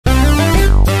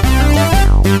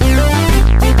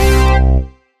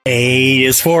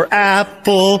is for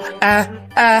apple,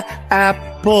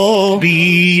 apple.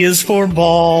 B is for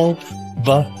ball,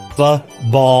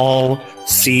 ball.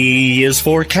 C is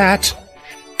for cat,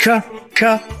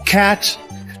 cat.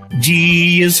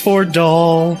 D is for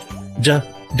doll,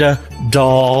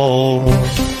 doll.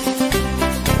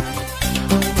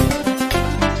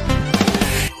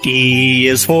 E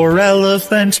is for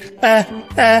elephant,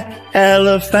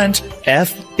 elephant. F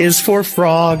is for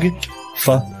frog,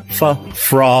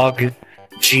 frog.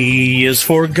 G is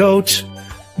for goat,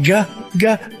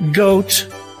 goat.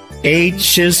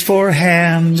 H is for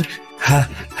hand,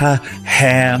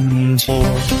 hand.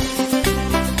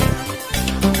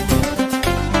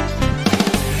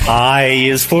 I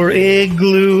is for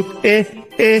igloo,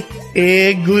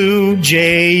 igloo.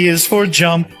 J is for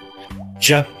jump,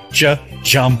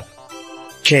 jump.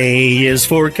 K is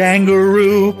for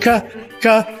kangaroo,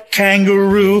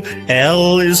 kangaroo.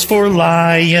 L is for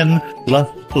lion,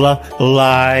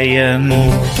 lion.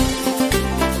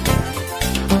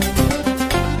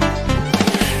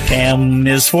 M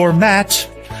is for mat,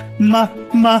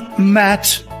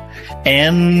 mat.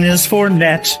 N is for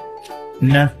net,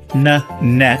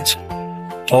 net.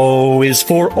 O is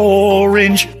for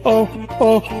orange,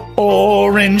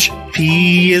 orange.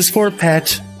 P is for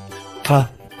pet,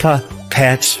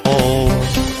 pet.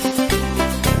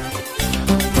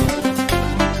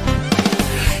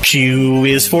 Q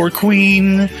is for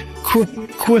queen,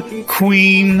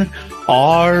 queen.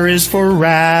 R is for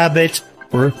rabbit,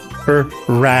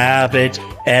 rabbit.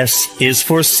 S is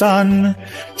for sun,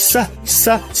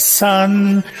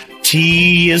 sun.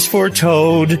 T is for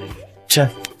toad,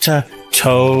 toad.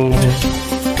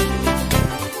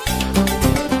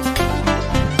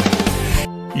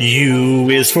 U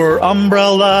is for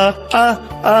umbrella,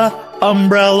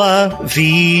 umbrella.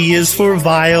 V is for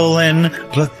violin,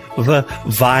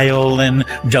 violin.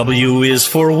 W is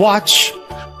for watch,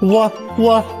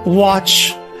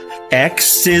 watch.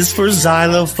 X is for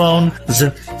xylophone,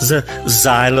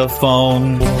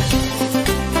 xylophone.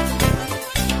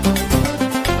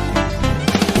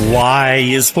 Y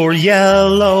is for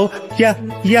yellow,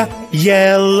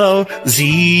 yellow.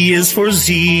 Z is for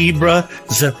zebra,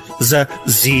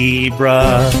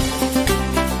 zebra.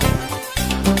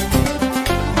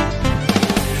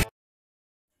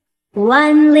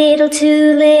 One little,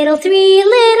 two little, three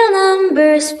little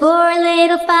numbers, four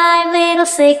little, five little,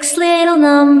 six little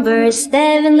numbers,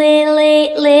 seven little,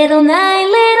 eight little, nine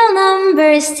little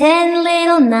numbers, 10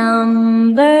 little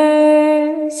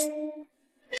numbers.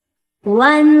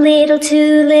 One little,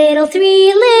 two little,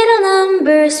 three little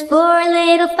numbers, four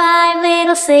little, five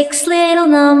little, six little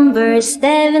numbers,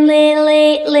 seven little,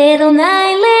 eight little,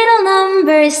 nine little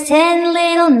numbers, 10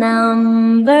 little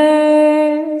numbers.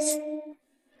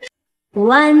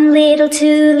 One little,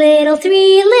 two little,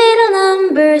 three little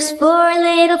numbers, four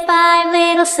little, five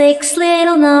little, six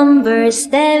little numbers,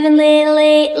 seven little,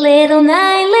 eight little,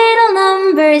 nine little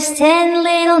numbers, 10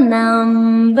 little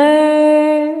numbers.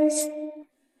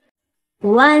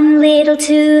 One little,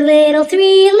 two little,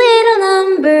 three little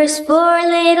numbers, four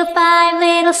little, five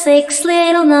little, six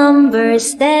little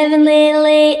numbers, seven little,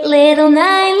 eight little,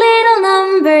 nine little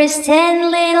numbers,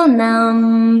 10 little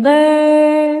numbers.